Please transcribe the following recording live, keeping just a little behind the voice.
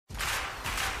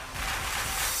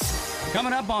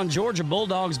Coming up on Georgia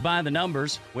Bulldogs by the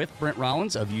Numbers with Brent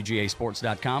Rollins of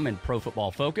UGAsports.com and Pro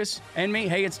Football Focus. And me,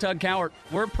 hey, it's Tug Cowart.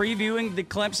 We're previewing the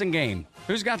Clemson game.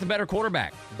 Who's got the better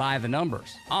quarterback? By the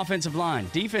numbers. Offensive line,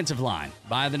 defensive line.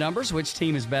 By the numbers, which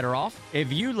team is better off?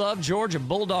 If you love Georgia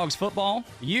Bulldogs football,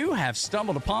 you have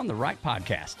stumbled upon the right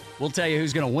podcast. We'll tell you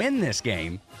who's going to win this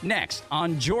game next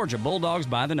on Georgia Bulldogs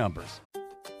by the Numbers.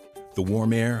 The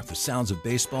warm air, the sounds of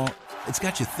baseball, it's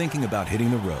got you thinking about hitting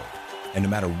the road. And no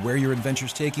matter where your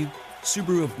adventures take you,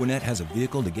 Subaru of Gwinnett has a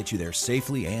vehicle to get you there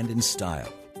safely and in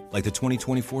style. Like the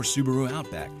 2024 Subaru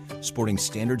Outback, sporting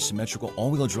standard symmetrical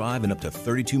all-wheel drive and up to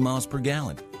 32 miles per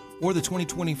gallon. Or the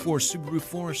 2024 Subaru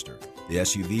Forester, the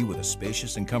SUV with a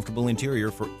spacious and comfortable interior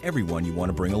for everyone you want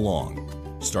to bring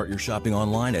along. Start your shopping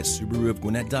online at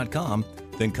SubaruofGwinnett.com,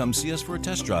 then come see us for a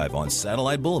test drive on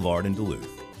Satellite Boulevard in Duluth.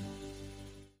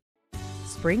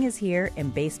 Spring is here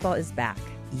and baseball is back.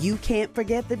 You can't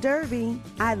forget the Derby.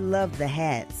 I love the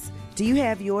hats. Do you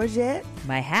have yours yet?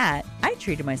 My hat? I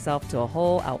treated myself to a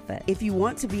whole outfit. If you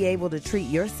want to be able to treat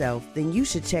yourself, then you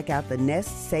should check out the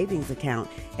Nest Savings Account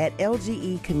at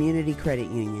LGE Community Credit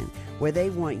Union, where they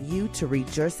want you to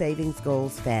reach your savings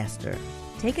goals faster.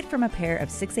 Take it from a pair of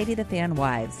 680 The Fan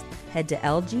wives. Head to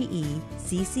lgeccu.org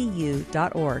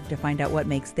to find out what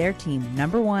makes their team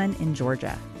 #1 in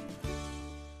Georgia.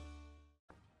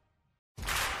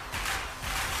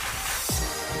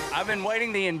 I've been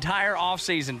waiting the entire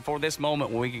offseason for this moment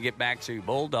when we can get back to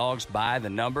Bulldogs by the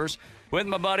Numbers with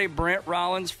my buddy Brent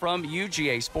Rollins from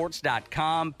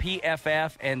UGAsports.com,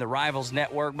 PFF, and the Rivals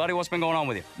Network. Buddy, what's been going on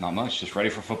with you? Not much. Just ready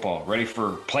for football. Ready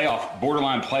for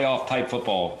borderline playoff type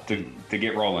football to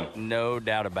get rolling. No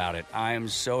doubt about it. I am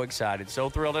so excited,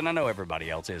 so thrilled, and I know everybody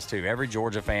else is too. Every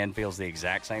Georgia fan feels the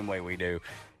exact same way we do.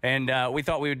 And we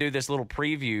thought we would do this little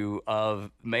preview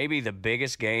of maybe the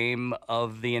biggest game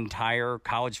of the entire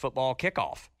college football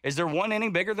kickoff. Is there one any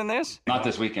bigger than this? Not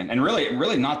this weekend. And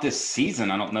really not this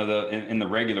season. I don't know in the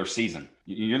regular season.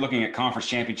 You're looking at conference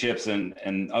championships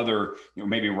and other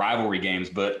maybe rivalry games,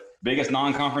 but biggest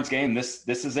non-conference game, this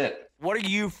is it. What are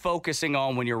you focusing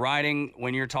on when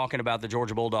you're talking about the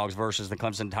Georgia Bulldogs versus the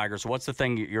Clemson Tigers? What's the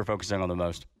thing you're focusing on the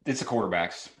most? It's the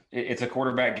quarterbacks. It's a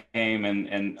quarterback game,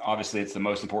 and obviously it's the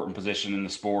most important position in the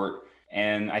sport.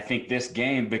 And I think this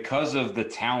game, because of the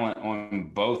talent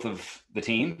on both of the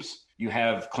teams, you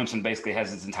have Clemson basically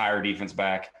has its entire defense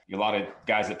back. A lot of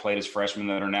guys that played as freshmen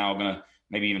that are now going to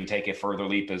maybe even take a further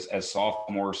leap as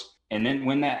sophomores. And then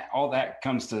when all that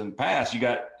comes to pass, you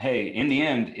got, hey, in the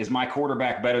end, is my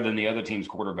quarterback better than the other team's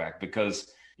quarterback?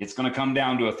 Because it's going to come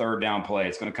down to a third down play.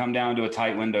 It's going to come down to a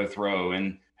tight window throw.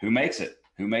 And who makes it?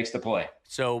 Who makes the play?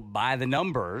 So by the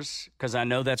numbers, because I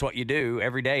know that's what you do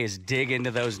every day is dig into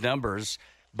those numbers.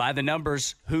 By the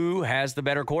numbers, who has the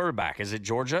better quarterback? Is it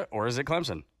Georgia or is it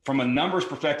Clemson? From a numbers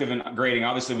perspective and grading,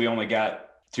 obviously we only got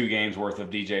 2 games worth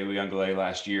of DJ Uiagalelei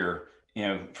last year.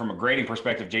 From a grading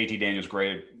perspective, JT Daniels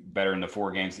graded better in the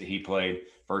 4 games that he played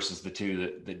versus the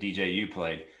 2 that DJU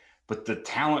played. But the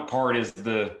talent part is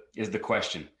the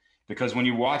question, because when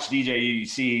you watch DJU, you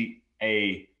see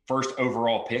a first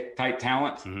overall pick type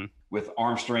talent with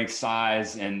arm strength,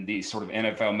 size, and these sort of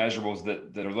NFL measurables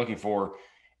that are looking for.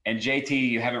 And JT,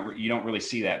 you don't really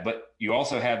see that. But you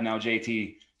also have now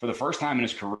JT, for the first time in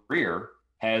his career,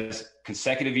 has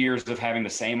consecutive years of having the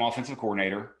same offensive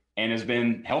coordinator and has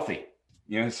been healthy.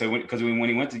 So when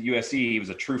he went to USC, he was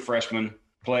a true freshman,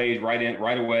 played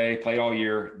right away, played all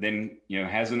year, then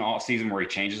has an off season where he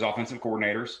changes offensive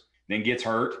coordinators, then gets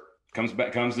hurt, comes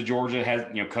to Georgia, has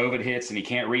COVID hits and he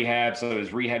can't rehab, so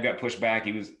his rehab got pushed back.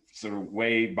 He was sort of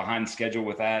way behind schedule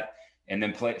with that, and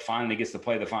then finally gets to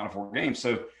play the Final 4 games.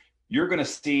 So you're going to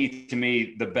see, to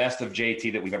me, the best of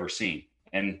JT that we've ever seen.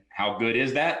 And how good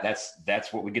is that?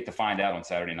 That's what we get to find out on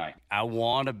Saturday night. I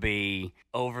want to be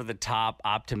over the top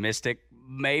optimistic.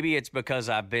 Maybe it's because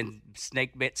I've been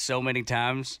snake bit so many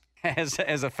times as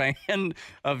a fan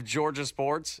of Georgia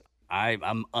sports.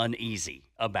 I'm uneasy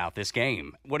about this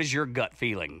game. What is your gut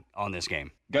feeling on this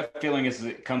game? Gut feeling is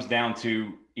it comes down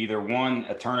to either one,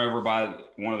 a turnover by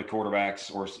one of the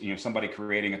quarterbacks, or somebody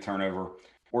creating a turnover,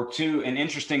 or 2, an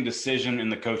interesting decision in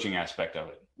the coaching aspect of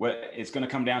it. What it's going to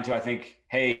come down to, I think,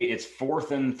 hey, it's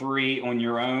 4th and 3 on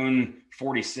your own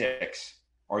 46.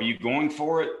 Are you going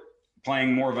for it,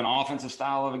 playing more of an offensive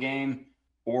style of a game,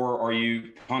 or are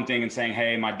you punting and saying,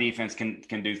 hey, my defense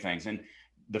can do things? And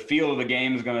the feel of the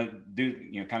game is going to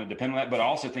do, kind of depend on that. But I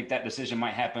also think that decision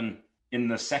might happen in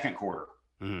the second quarter.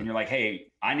 And you're like, hey,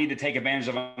 I need to take advantage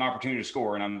of an opportunity to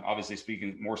score. And I'm obviously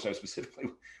speaking more so specifically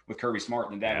with Kirby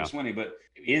Smart than Dabo Swinney. But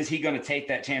is he going to take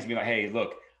that chance and be like, hey,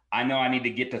 look, I know I need to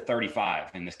get to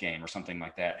 35 in this game or something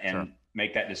like that, and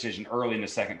make that decision early in the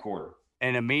second quarter?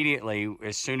 And immediately,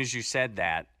 as soon as you said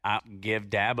that, I give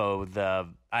Dabo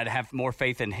I'd have more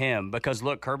faith in him because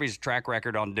look, Kirby's track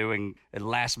record on doing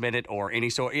last minute or any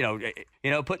sort,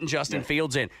 putting Justin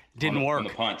Fields in didn't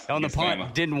work. On the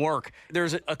punt didn't work.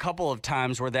 There's a couple of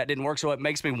times where that didn't work. So it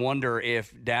makes me wonder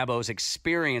if Dabo's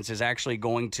experience is actually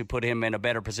going to put him in a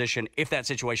better position if that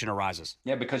situation arises.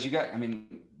 Yeah, because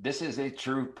this is a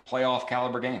true playoff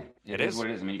caliber game. It is what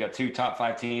it is. I mean, you got 2 top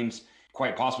 5 teams,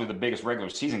 quite possibly the biggest regular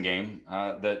season game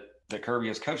that Kirby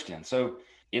has coached in. So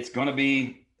it's going to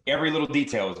be every little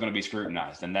detail is going to be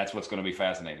scrutinized, and that's what's going to be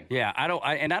fascinating. Yeah, I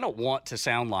don't want to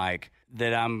sound like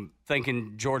that I'm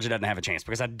thinking Georgia doesn't have a chance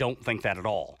because I don't think that at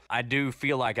all. I do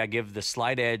feel like I give the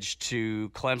slight edge to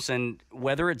Clemson,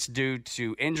 whether it's due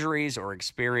to injuries or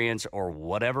experience or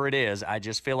whatever it is. I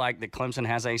just feel like that Clemson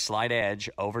has a slight edge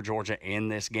over Georgia in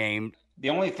this game. The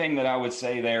only thing that I would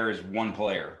say there is one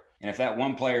player, and if that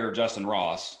one player, Justin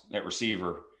Ross, that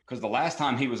receiver, because the last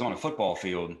time he was on a football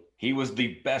field, he was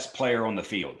the best player on the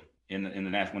field in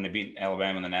the when they beat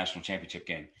Alabama in the national championship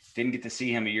game. Didn't get to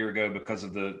see him a year ago because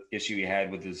of the issue he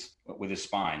had with his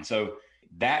spine. So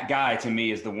that guy to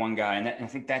me is the one guy, and I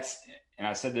think that's. And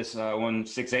I said this on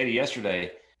 680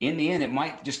 yesterday. In the end, it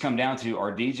might just come down to,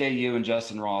 are DJU and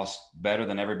Justin Ross better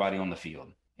than everybody on the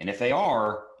field? And if they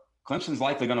are, Clemson's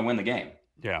likely going to win the game.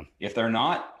 Yeah. If they're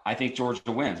not, I think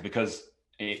Georgia wins because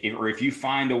if you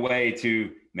find a way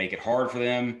to make it hard for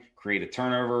them, create a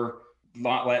turnover,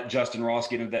 not let Justin Ross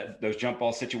get into those jump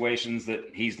ball situations that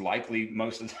he's likely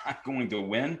most of the time going to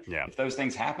win. Yeah. If those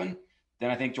things happen, then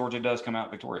I think Georgia does come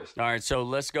out victorious. All right, so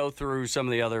let's go through some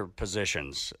of the other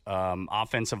positions.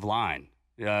 Offensive line.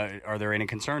 Are there any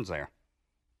concerns there?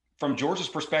 From Georgia's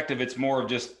perspective, it's more of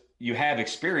just you have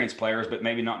experienced players, but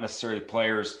maybe not necessarily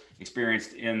players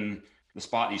experienced in the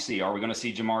spot you see. Are we going to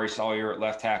see Jamari Sawyer at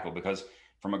left tackle? Because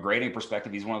from a grading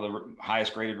perspective, he's one of the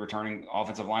highest graded returning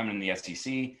offensive linemen in the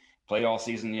SEC. Played all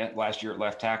season last year at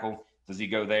left tackle. Does he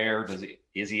go there?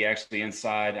 Is he actually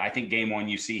inside? I think game one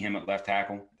you see him at left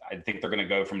tackle. I think they're going to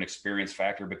go from an experience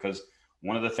factor because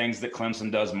one of the things that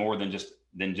Clemson does more than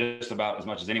just about as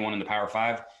much as anyone in the Power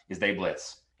Five is they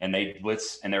blitz. And they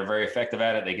blitz, and they're very effective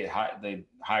at it. They get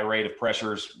high rate of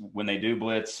pressures when they do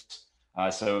blitz.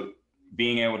 So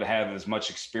being able to have as much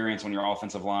experience on your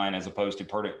offensive line as opposed to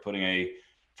putting a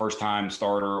first-time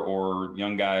starter or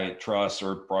young guy Truss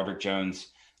or Broderick Jones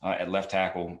at left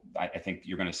tackle, I think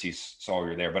you're going to see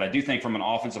Sawyer there. But I do think from an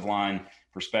offensive line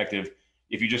perspective,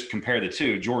 if you just compare the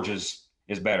two, Georgia's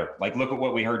is better. Like, look at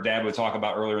what we heard Dabo talk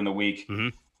about earlier in the week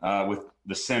with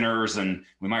the centers, and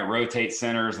we might rotate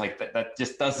centers. Like that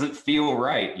just doesn't feel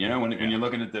right, when you're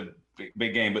looking at the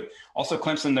big game. But also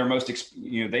Clemson, they're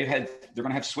going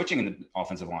to have switching in the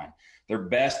offensive line. Their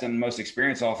best and most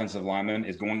experienced offensive lineman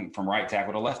is going from right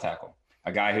tackle to left tackle.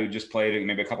 A guy who just played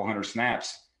maybe a couple hundred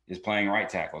snaps is playing right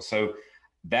tackle. So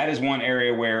that is one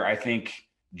area where I think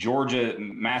Georgia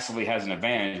massively has an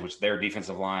advantage, which their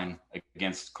defensive line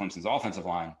against Clemson's offensive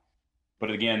line. But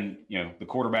again, the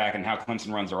quarterback and how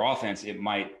Clemson runs their offense, it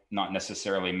might not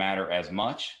necessarily matter as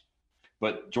much.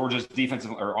 But Georgia's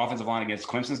defensive or offensive line against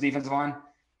Clemson's defensive line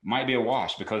might be a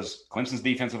wash because Clemson's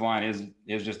defensive line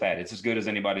is just that. It's as good as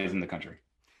anybody's in the country.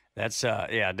 That's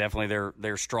definitely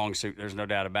their strong suit. There's no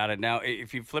doubt about it. Now,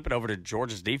 if you flip it over to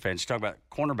Georgia's defense, you talk about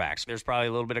cornerbacks. There's probably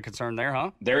a little bit of concern there,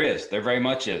 huh? There is. There very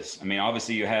much is. I mean,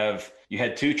 obviously you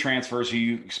had 2 transfers who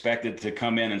you expected to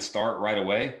come in and start right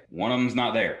away. One of them's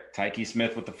not there. Tyke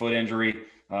Smith with the foot injury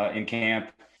in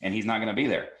camp, and he's not going to be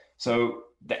there. So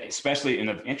especially in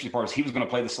the interesting part is he was going to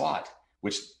play the slot,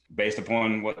 which based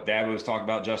upon what Dabo was talking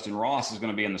about, Justin Ross is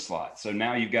going to be in the slot. So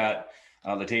now you've got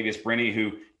Latavius Brini,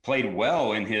 who played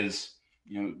well in his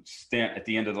stint at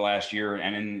the end of the last year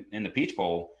and in the Peach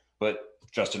Bowl, but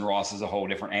Justin Ross is a whole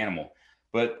different animal.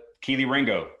 But Kelee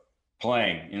Ringo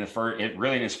playing in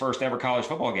his first ever college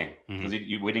football game because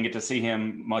we didn't get to see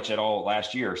him much at all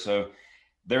last year. So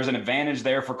there's an advantage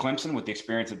there for Clemson with the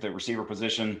experience at the receiver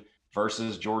position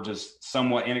versus Georgia's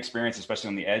somewhat inexperience, especially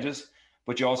on the edges.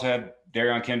 But you also have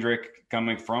Darion Kendrick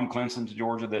coming from Clemson to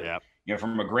Georgia that,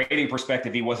 from a grading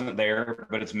perspective, he wasn't there,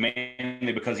 but it's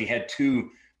mainly because he had 2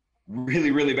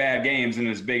 really, really bad games in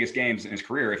his biggest games in his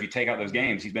career. If you take out those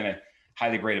games, he's been a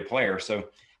highly graded player. So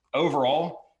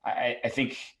overall, I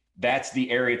think that's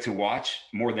the area to watch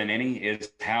more than any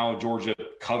is how Georgia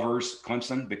covers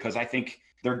Clemson, because I think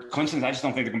Clemson, I just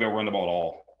don't think they're going to be able to run the ball at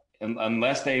all.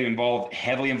 Unless they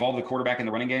heavily involve the quarterback in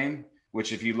the running game,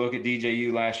 which if you look at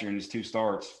DJU last year in his 2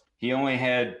 starts, he only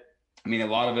had, a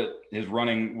lot of it, his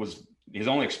running was his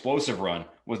only explosive run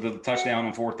was the touchdown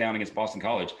on 4th down against Boston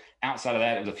College. Outside of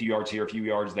that, it was a few yards here, a few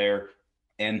yards there,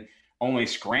 and only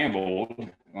scrambled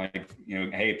like,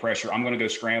 hey, pressure, I'm going to go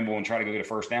scramble and try to go get a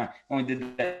first down. He only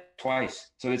did that twice.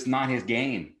 So it's not his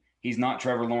game. He's not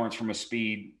Trevor Lawrence from a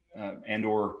speed and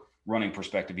or running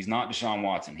perspective. He's not Deshaun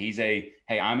Watson. He's hey,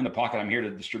 I'm in the pocket. I'm here to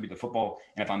distribute the football.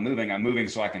 And if I'm moving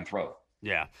so I can throw.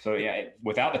 Yeah. So,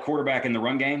 without the quarterback in the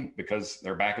run game, because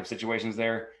there are backup situations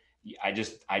there,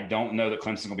 I don't know that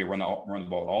Clemson will be run the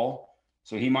ball at all.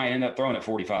 So he might end up throwing it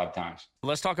 45 times.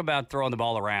 Let's talk about throwing the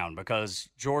ball around, because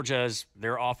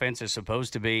their offense is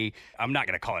supposed to be, I'm not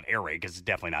going to call it air raid because it's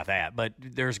definitely not that, but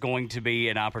there's going to be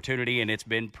an opportunity, and it's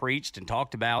been preached and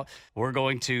talked about. We're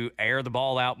going to air the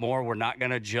ball out more. We're not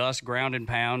going to just ground and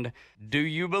pound. Do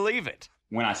you believe it?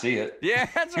 When I see it. Yeah,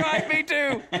 that's right. Me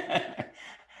too.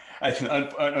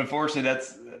 Unfortunately,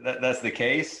 that's the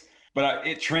case. But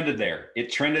it trended there.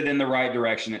 It trended in the right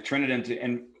direction. It trended into,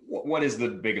 and what is the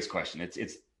biggest question? It's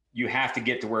you have to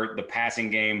get to where the passing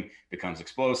game becomes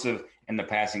explosive and the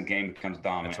passing game becomes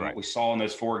dominant. Right. What we saw in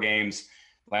those 4 games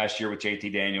last year with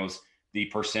JT Daniels, the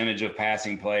percentage of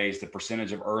passing plays, the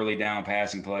percentage of early down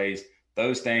passing plays,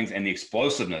 those things, and the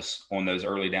explosiveness on those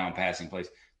early down passing plays,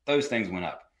 those things went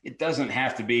up. It doesn't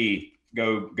have to be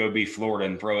go be Florida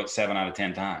and throw it 7 out of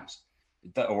 10 times,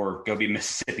 or go be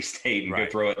Mississippi State and right.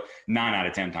 go throw it 9 out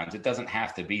of 10 times. It doesn't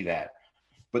have to be that.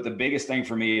 But the biggest thing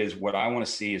for me is what I want to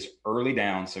see is early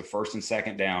down, so first and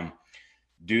second down.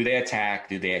 Do they attack?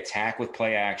 Do they attack with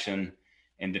play action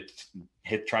and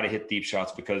try to hit deep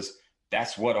shots? Because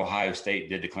that's what Ohio State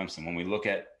did to Clemson. When we look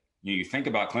at, you think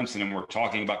about Clemson, and we're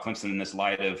talking about Clemson in this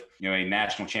light of a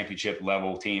national championship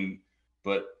level team,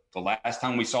 but the last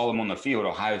time we saw them on the field,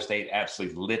 Ohio State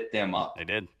absolutely lit them up.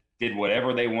 They did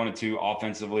whatever they wanted to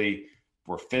offensively,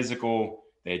 were physical.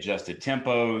 They adjusted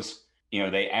tempos.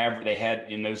 They had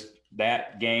in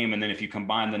that game, and then if you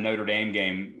combine the Notre Dame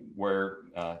game where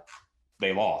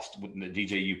they lost, the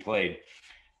DJU played,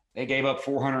 they gave up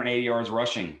 480 yards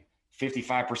rushing.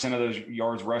 55% of those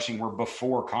yards rushing were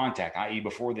before contact, i.e.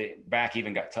 before the back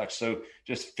even got touched. So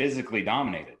just physically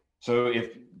dominated. So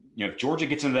if Georgia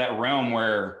gets into that realm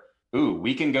where,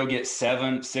 we can go get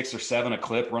 6 or 7 a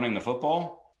clip running the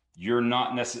football, you're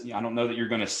not necessarily, I don't know that you're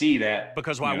going to see that.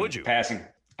 Because why would you? Passing.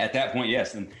 At that point,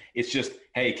 yes. And it's just,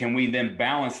 hey, can we then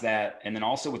balance that? And then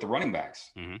also with the running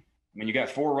backs. Mm-hmm. I mean, you got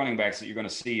 4 running backs that you're going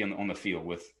to see on the field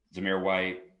with Zamir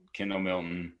White, Kendall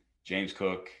Milton, James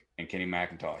Cook, and Kenny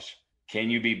McIntosh. Can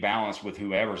you be balanced with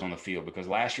whoever's on the field? Because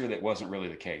last year that wasn't really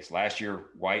the case. Last year,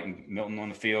 White and Milton on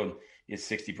the field, it's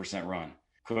 60% run.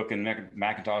 Cook and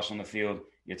McIntosh on the field,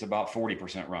 it's about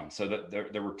 40% run. So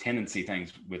there were tendency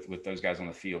things with those guys on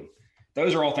the field.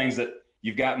 Those are all things that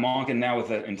you've got Monken now with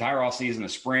the entire offseason, the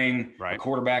spring, right. A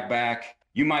quarterback back.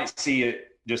 You might see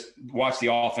it, just watch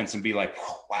the offense and be like,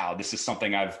 wow, this is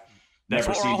something I've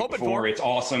never seen before. It's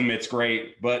awesome. It's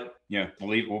great. But,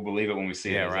 we'll believe it when we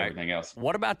see it as everything else.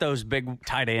 What about those big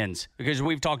tight ends? Because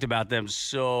we've talked about them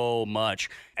so much,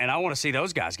 and I want to see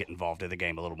those guys get involved in the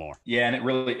game a little more. Yeah, and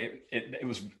it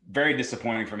was very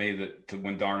disappointing for me that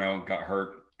when Darnell got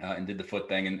hurt and did the foot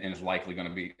thing and is likely going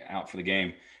to be out for the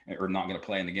game or not going to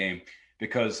play in the game,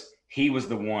 because he was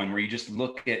the one where you just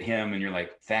look at him and you're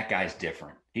like, that guy's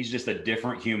different. He's just a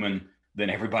different human than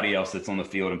everybody else that's on the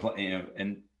field. And play,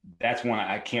 and that's one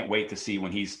I can't wait to see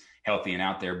when he's healthy and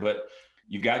out there. But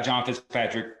you've got John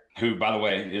Fitzpatrick, who, by the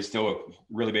way, is still a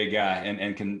really big guy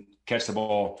and can catch the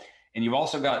ball. And you've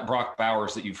also got Brock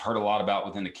Bowers that you've heard a lot about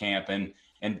within the camp and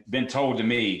been told to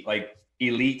me, like,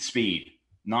 elite speed,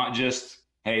 not just,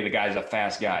 hey, the guy's a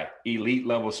fast guy, elite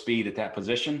level speed at that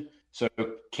position. So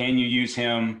can you use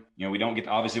him? We're not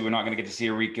going to get to see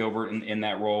Arik Gilbert in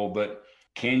that role, but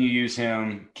can you use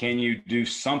him? Can you do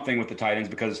something with the tight ends?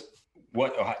 Because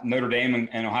what Notre Dame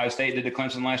and Ohio State did to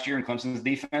Clemson last year in Clemson's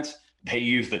defense, they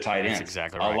used the tight ends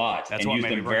exactly right. a lot. That's and what used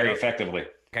them very effectively.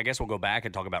 I guess we'll go back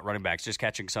and talk about running backs, just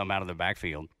catching some out of the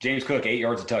backfield. James Cook, 8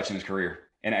 yards a touch in his career.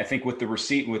 And I think with the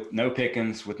receipt, with no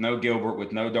Pickens, with no Gilbert,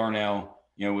 with no Darnell,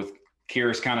 with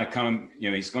Kearse kind of coming,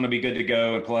 he's going to be good to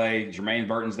go and play. Jermaine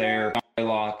Burton's there.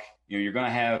 Lock. You're going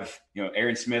to have,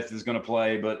 Aaron Smith is going to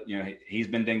play, but, he's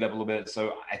been dinged up a little bit.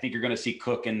 So I think you're going to see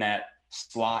Cook in that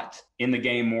slot in the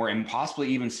game more, and possibly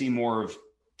even see more of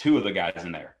 2 of the guys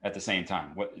in there at the same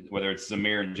time, whether it's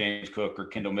Zamir and James Cook or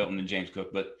Kendall Milton and James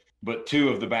Cook, but 2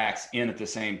 of the backs in at the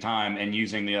same time and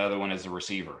using the other one as a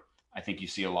receiver. I think you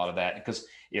see a lot of that, because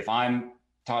if I'm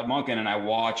Todd Monken and I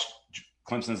watch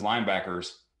Clemson's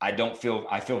linebackers, I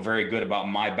feel very good about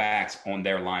my backs on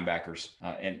their linebackers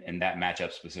and that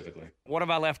matchup specifically. What have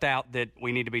I left out that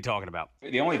we need to be talking about?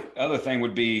 The only other thing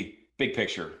would be big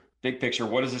picture. Big picture,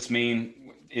 what does this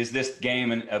mean? Is this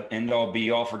game an end-all,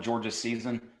 be-all for Georgia's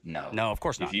season? No. No, of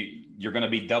course not. You're going to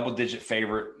be double-digit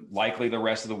favorite likely the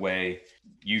rest of the way.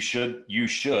 you should,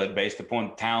 based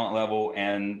upon talent level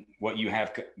and what you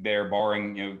have there,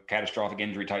 barring, catastrophic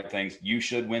injury type things, you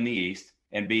should win the East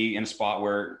and be in a spot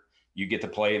where you get to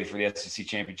play for the SEC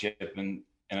championship and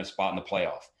a spot in the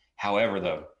playoff. However,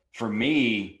 though, for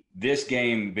me, this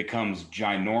game becomes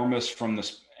ginormous from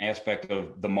the aspect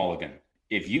of the mulligan.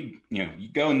 If you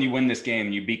go and you win this game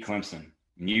and you beat Clemson,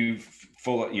 and you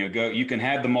can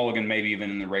have the mulligan maybe even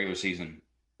in the regular season,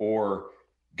 or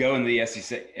go in the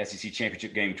SEC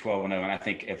championship game 12-0. And I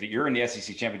think if you're in the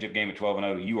SEC championship game at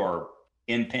 12-0, you are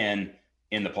in pen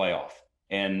in the playoff.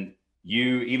 And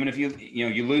even if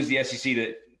you lose the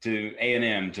SEC to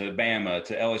A&M, to Bama,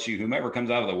 to LSU, whomever comes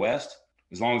out of the West,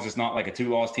 as long as it's not like a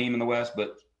 2-loss team in the West,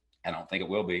 but I don't think it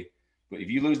will be. But if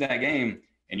you lose that game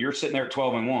and you're sitting there at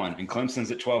 12-1, and Clemson's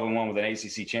at 12-1 with an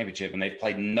ACC championship, and they've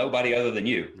played nobody other than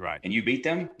you, right, and you beat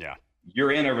them, yeah,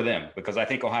 you're in over them, because I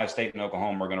think Ohio State and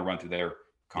Oklahoma are going to run through their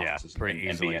conferences pretty easily.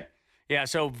 And be in. Yeah.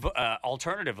 So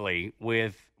alternatively,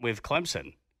 with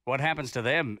Clemson, what happens to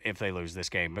them if they lose this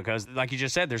game? Because, like you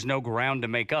just said, there's no ground to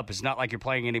make up. It's not like you're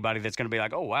playing anybody that's going to be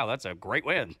like, oh, wow, that's a great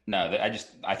win. No,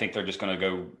 I think they're just going to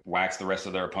go wax the rest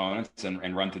of their opponents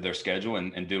and run through their schedule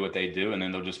and do what they do. And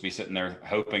then they'll just be sitting there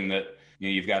hoping that,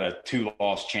 you've got a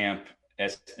 2-loss champ, a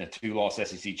 2-loss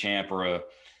SEC champ, or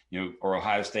or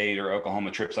Ohio State or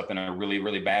Oklahoma trips up in a really,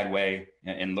 really bad way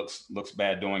and looks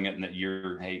bad doing it. And that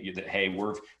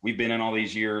we've been in all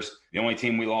these years. The only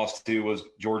team we lost to was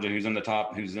Georgia, who's in the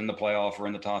playoff or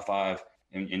in the top 5.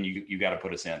 And you got to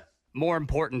put us in. More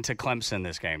important to Clemson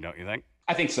this game, don't you think?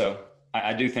 I think so.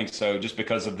 I do think so, just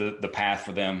because of the path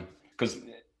for them.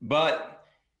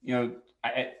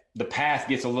 The path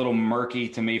gets a little murky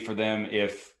to me for them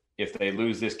if they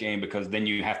lose this game, because then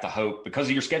you have to hope, because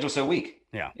of your schedule so weak.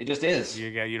 Yeah, it just is.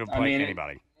 You don't play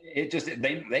anybody.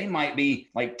 They might be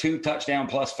like 2 touchdown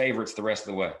plus favorites the rest of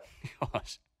the way.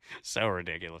 So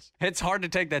ridiculous. It's hard to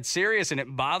take that serious, and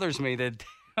it bothers me that.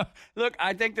 Look,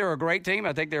 I think they're a great team.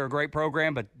 I think they're a great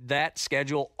program, but that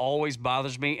schedule always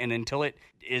bothers me, and until it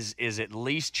is at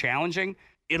least challenging,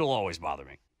 it'll always bother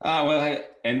me.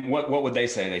 And what would they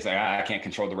say? They say, I can't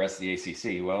control the rest of the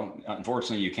ACC. Well,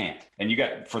 unfortunately, you can't.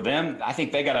 And for them, I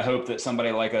think they got to hope that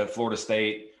somebody like a Florida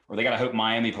State, or they got to hope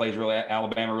Miami plays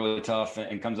Alabama really tough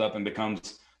and comes up and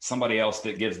becomes somebody else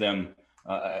that gives them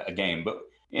a game. But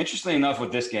interestingly enough,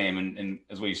 with this game, and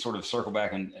as we sort of circle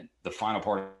back in the final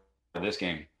part of this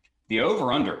game, the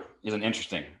over-under is an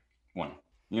interesting one.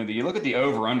 You look at the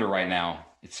over-under right now,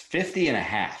 it's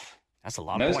 50.5. That's a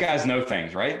lot. Those guys know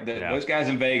things, right? Those guys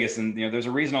in Vegas, and there's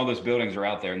a reason all those buildings are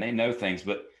out there, and they know things.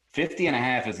 But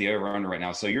 50.5 is the over/under right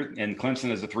now. So and Clemson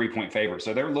is a 3-point favorite.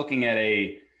 So they're looking at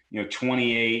a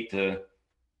 28 to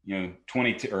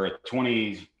 22 or a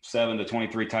 27 to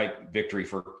 23 type victory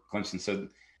for Clemson. So,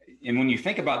 and when you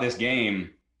think about this game,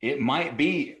 it might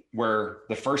be where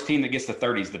the first team that gets to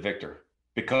 30 is the victor,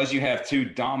 because you have 2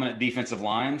 dominant defensive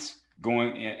lines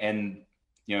going, and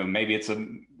maybe it's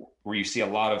where you see a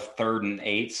lot of 3rd and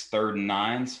 8s, 3rd and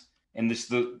 9s. And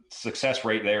the success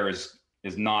rate there is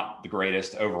not the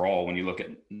greatest overall when you look at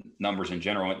numbers in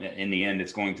general. In the end,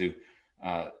 it's going to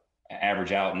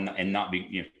average out and not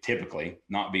be, typically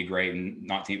not be great, and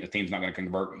the team's not going to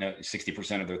convert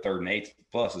 60% of their 3rd and 8s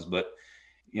pluses. But,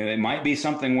 it might be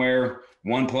something where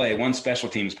one special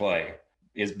teams play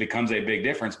becomes a big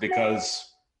difference,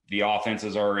 because the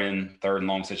offenses are in 3rd and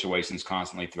long situations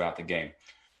constantly throughout the game.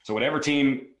 So whatever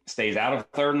team stays out of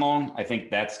 3rd and long, I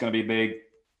think that's going to be big.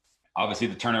 Obviously,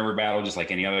 the turnover battle, just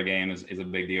like any other game, is a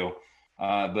big deal.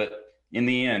 But in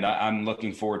the end, I'm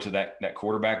looking forward to that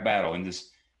quarterback battle. And this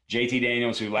JT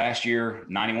Daniels, who last year,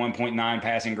 91.9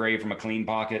 passing grade from a clean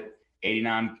pocket,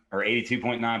 89 or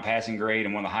 82.9 passing grade,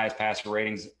 and one of the highest passer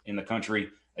ratings in the country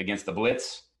against the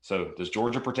blitz. So does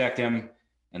Georgia protect him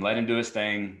and let him do his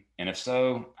thing? And if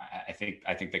so, I think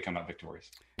they come out victorious.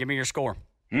 Give me your score.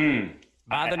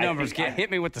 By the numbers,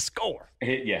 hit me with the score.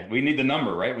 Yeah, we need the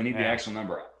number, right? We need the actual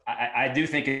number. I do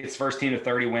think it's first team to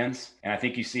 30 wins, and I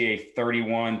think you see a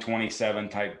 31-27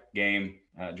 type game.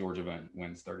 Georgia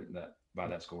wins 30 by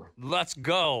that score. Let's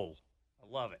go.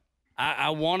 I love it.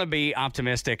 I want to be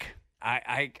optimistic.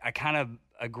 I kind of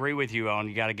agree with you on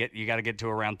you got to get to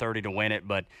around 30 to win it,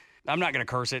 but I'm not going to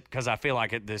curse it, because I feel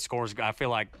like the scores. I feel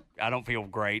like I don't feel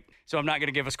great, so I'm not going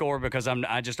to give a score, because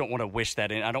I just don't want to wish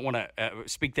that in. I don't want to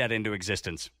speak that into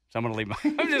existence. So I'm going to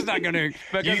leave. I'm just not going to.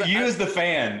 You as the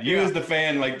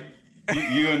fan, like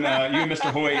you and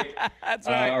Mr. Hoyt, that's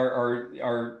right.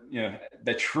 are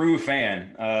the true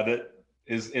fan that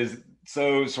is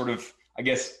so sort of, I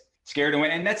guess, scared to win,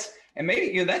 and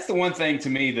maybe that's the one thing to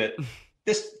me that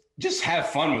this just have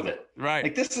fun with it. Right.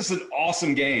 Like, this is an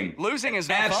awesome game. Losing is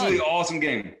not absolutely fun. awesome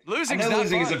game. Losing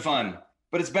isn't fun,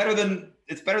 but it's better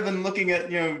than looking at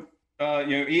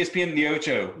ESPN the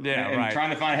Ocho and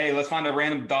trying to find, hey, let's find a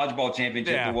random dodgeball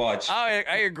championship to watch. I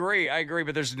agree,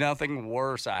 but there's nothing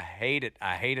worse. I hate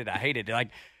it. Like,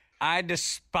 I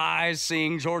despise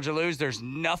seeing Georgia lose. There's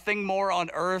nothing more on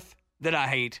earth that I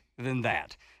hate than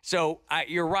that. So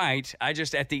you're right. I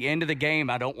just, at the end of the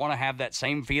game, I don't want to have that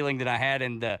same feeling that I had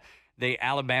in the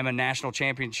Alabama national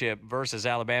championship versus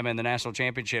Alabama in the national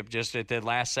championship. Just at the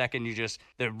last second,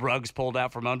 the rug's pulled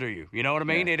out from under you. You know what I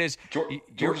mean? Yeah. It is.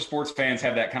 Georgia sports fans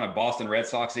have that kind of Boston Red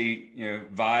Sox-y,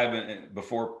 vibe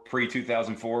before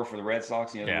pre-2004 for the Red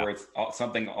Sox, where it's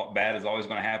something bad is always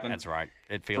going to happen. That's right.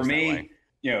 It feels for me,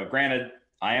 that way. Granted,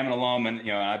 I am an alum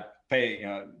and, I pay,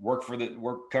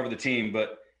 cover the team,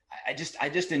 but I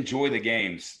just enjoy the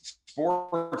games.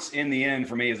 Sports in the end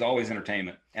for me is always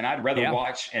entertainment, and I'd rather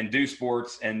watch and do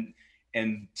sports and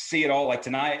see it all. Like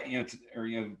tonight,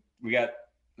 we got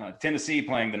Tennessee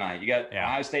playing tonight. You got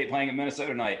Ohio State playing at Minnesota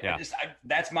tonight. Yeah.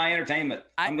 That's my entertainment.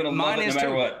 I'm going to love it no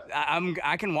matter what.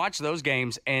 I can watch those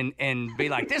games and be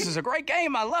like, this is a great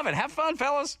game. I love it. Have fun,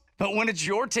 fellas. But when it's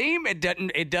your team, it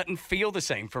doesn't feel the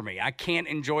same for me. I can't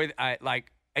enjoy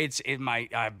it's in my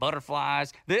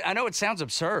butterflies. I know it sounds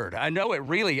absurd. I know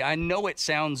it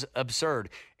sounds absurd.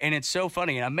 And it's so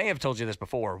funny. And I may have told you this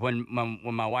before when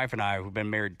my wife and I, who've been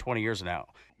married 20 years now,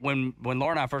 when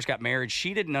Laura and I first got married,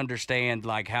 she didn't understand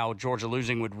like how Georgia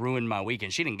losing would ruin my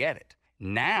weekend. She didn't get it.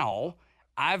 Now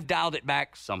I've dialed it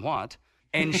back somewhat.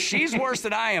 And she's worse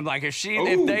than I am. Like if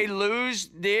they lose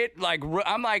it, like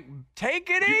I'm like, take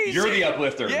it easy. You're the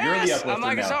uplifter. Yes. You're the uplifter. I'm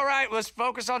like, now. It's all right. Let's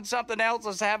focus on something else.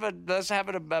 Let's have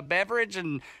a beverage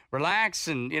and relax,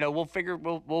 and we'll figure.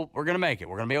 We're gonna make it.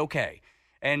 We're gonna be okay.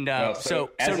 And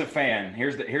so as a fan,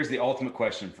 here's the ultimate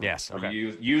question for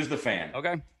you. Use the fan.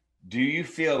 Okay. Do you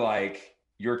feel like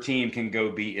your team can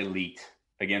go be elite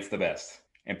against the best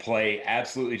and play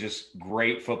absolutely just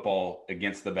great football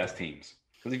against the best teams?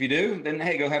 Because if you do, then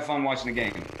hey, go have fun watching the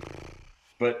game.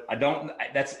 But I don't.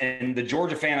 And the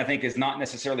Georgia fan, I think, is not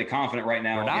necessarily confident right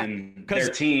now in their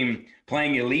team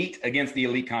playing elite against the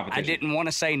elite competition. I didn't want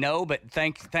to say no, but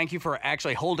thank you for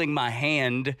actually holding my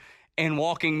hand and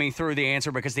walking me through the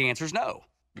answer, because the answer is no.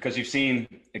 Because you've seen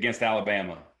against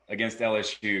Alabama, against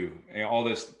LSU, all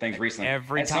those things recently.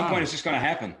 At some point, it's just going to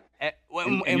happen. And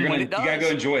when it does, you gotta go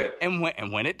enjoy it. And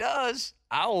when it does,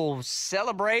 I will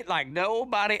celebrate like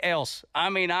nobody else. I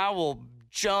mean, I will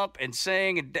jump and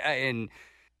sing and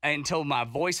until my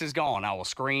voice is gone. I will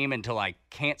scream until I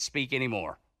can't speak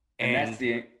anymore. And that's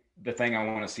the thing I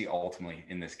want to see ultimately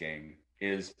in this game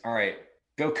is, all right,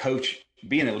 go coach,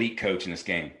 be an elite coach in this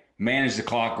game. Manage the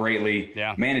clock greatly.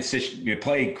 Yeah.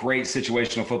 Play great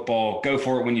situational football. Go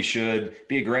for it when you should.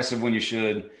 Be aggressive when you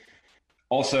should.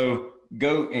 Also,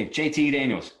 hey, JT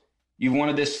Daniels, you've won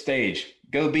at this stage.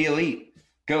 Go be elite.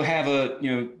 Go have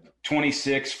a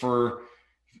 26 for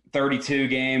 32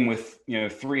 game with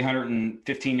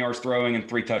 315 yards throwing and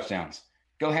 3 touchdowns.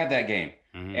 Go have that game.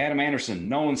 Mm-hmm. Adam Anderson,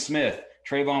 Nolan Smith,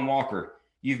 Trayvon Walker.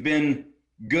 You've been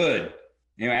good.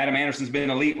 Adam Anderson's been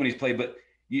elite when he's played, but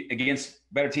against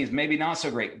better teams, maybe not so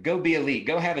great. Go be elite.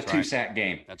 Go have a 2-sack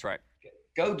game. That's right.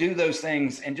 Go do those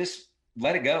things and just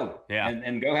let it go. Yeah.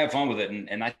 And go have fun with it.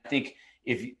 And I think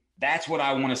if that's what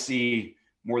I want to see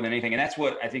more than anything. And that's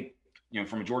what I think,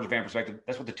 from a Georgia fan perspective,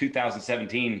 that's what the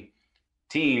 2017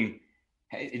 team,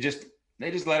 they just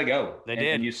let it go. They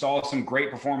did. And you saw some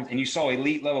great performance, and you saw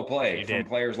elite level play from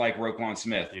players like Roquan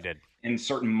Smith. You did. In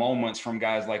certain moments from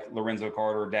guys like Lorenzo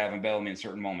Carter, Davin Bellamy in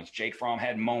certain moments. Jake Fromm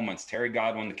had moments. Terry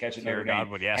Godwin, the catch at Notre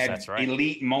Dame, yes, had that's right.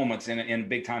 elite moments in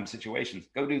big-time situations.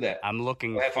 Go do that. I'm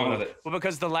looking have fun with it. Well,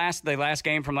 because the last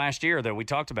game from last year that we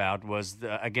talked about was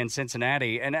against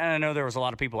Cincinnati, and I know there was a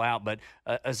lot of people out, but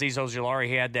Azeez Ojulari,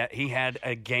 he had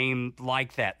a game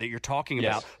like that you're talking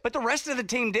about, but the rest of the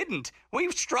team didn't. We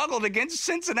struggled against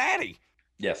Cincinnati.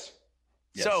 Yes.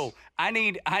 So I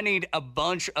need a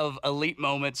bunch of elite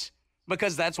moments,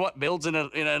 because that's what builds an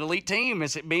elite team,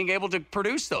 is being able to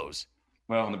produce those.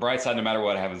 Well, on the bright side, no matter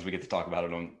what happens, we get to talk about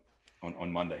it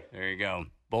on Monday. There you go.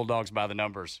 Bulldogs by the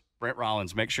numbers. Brent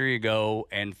Rollins, make sure you go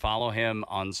and follow him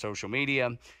on social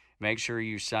media. Make sure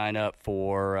you sign up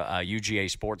for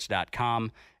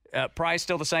UGAsports.com. Price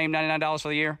still the same, $99 for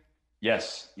the year?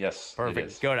 Yes.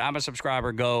 Perfect. Good. I'm a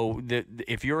subscriber. Go.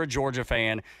 If you're a Georgia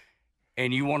fan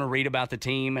and you want to read about the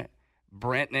team,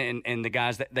 Brent and the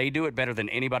guys, that they do it better than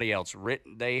anybody else.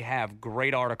 They have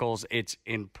great articles. It's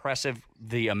impressive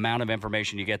the amount of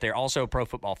information you get there. Also, Pro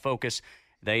Football Focus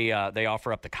They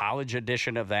offer up the college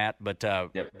edition of that, but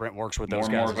Brent works with those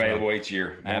guys. More available each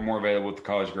year. More available with the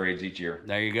college grades each year.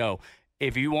 There you go.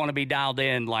 If you want to be dialed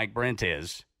in like Brent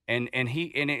is, and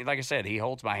like I said, he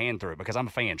holds my hand through it because I'm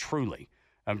a fan, truly.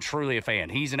 I'm truly a fan.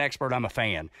 He's an expert. I'm a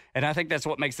fan. And I think that's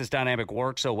what makes this dynamic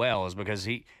work so well is because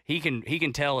he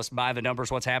can tell us by the numbers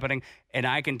what's happening, and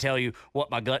I can tell you what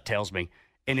my gut tells me.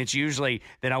 And it's usually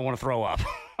that I want to throw up.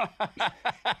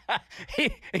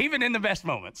 Even in the best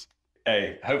moments.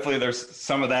 Hey, hopefully there's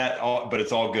some of that, but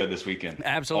it's all good this weekend.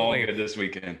 Absolutely. All good this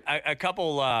weekend. A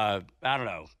couple, I don't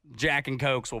know, Jack and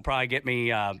Cokes will probably get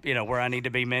me, where I need to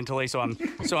be mentally. So I'm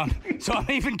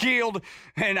even keeled,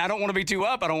 and I don't want to be too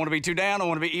up. I don't want to be too down. I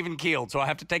want to be even keeled. So I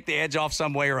have to take the edge off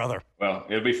some way or other. Well,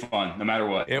 it'll be fun no matter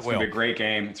what. It's going to be a great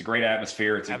game. It's a great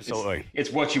atmosphere. Absolutely. It's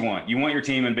what you want. You want your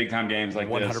team in big time games like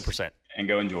 100%. this. And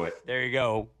go enjoy it. There you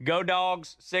go. Go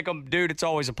Dogs. Sick 'em. Dude, it's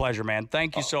always a pleasure, man.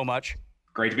 Thank you so much.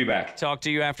 Great to be back. Talk to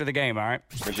you after the game, all right?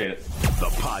 Appreciate it.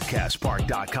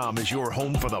 ThePodcastPark.com is your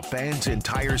home for the fans'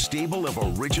 entire stable of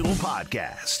original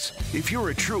podcasts. If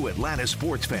you're a true Atlanta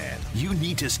sports fan, you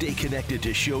need to stay connected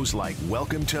to shows like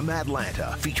Welcome to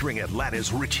Madlanta, featuring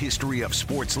Atlanta's rich history of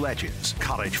sports legends.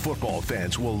 College football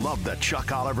fans will love the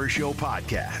Chuck Oliver Show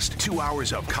podcast. 2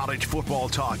 hours of college football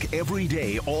talk every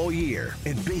day, all year.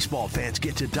 And baseball fans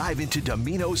get to dive into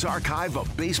Domino's archive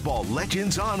of baseball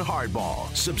legends on Hardball.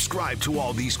 Subscribe to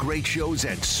all these great shows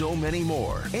and so many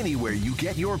more anywhere you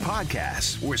get your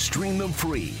podcasts or stream them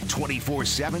free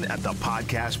 24/7 at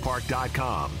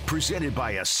thepodcastpark.com. Presented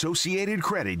by Associated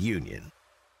Credit Union.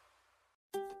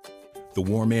 The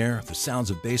warm air, the sounds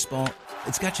of baseball,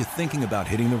 it's got you thinking about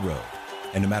hitting the road.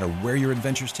 And no matter where your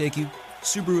adventures take you,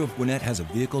 Subaru of Gwinnett has a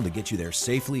vehicle to get you there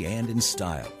safely and in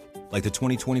style. Like the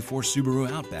 2024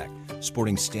 Subaru Outback,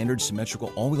 sporting standard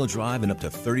symmetrical all-wheel drive and up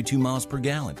to 32 miles per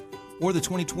gallon. Or the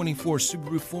 2024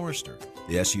 Subaru Forester,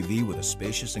 the SUV with a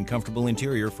spacious and comfortable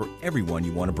interior for everyone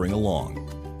you want to bring along.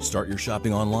 Start your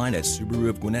shopping online at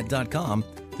SubaruofGwinnett.com,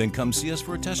 then come see us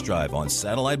for a test drive on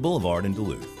Satellite Boulevard in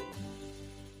Duluth.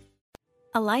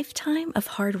 A lifetime of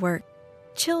hard work,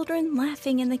 children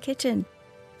laughing in the kitchen,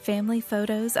 family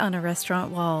photos on a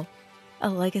restaurant wall, a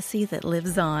legacy that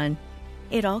lives on.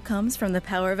 It all comes from the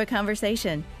power of a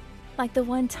conversation. Like the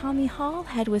one Tommy Hall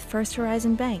had with First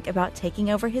Horizon Bank about taking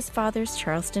over his father's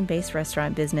Charleston-based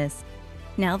restaurant business.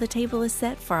 Now the table is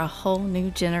set for a whole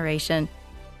new generation.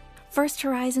 First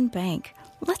Horizon Bank.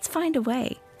 Let's find a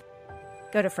way.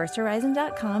 Go to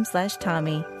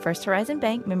firsthorizon.com/Tommy. First Horizon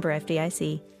Bank, member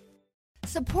FDIC.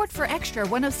 Support for Extra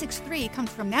 106.3 comes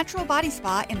from Natural Body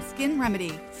Spa and Skin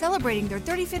Remedy, celebrating their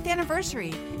 35th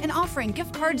anniversary and offering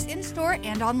gift cards in-store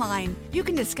and online. You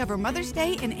can discover Mother's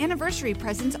Day and anniversary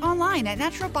presents online at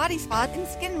Natural Body Spa and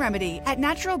Skin Remedy at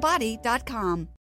naturalbody.com.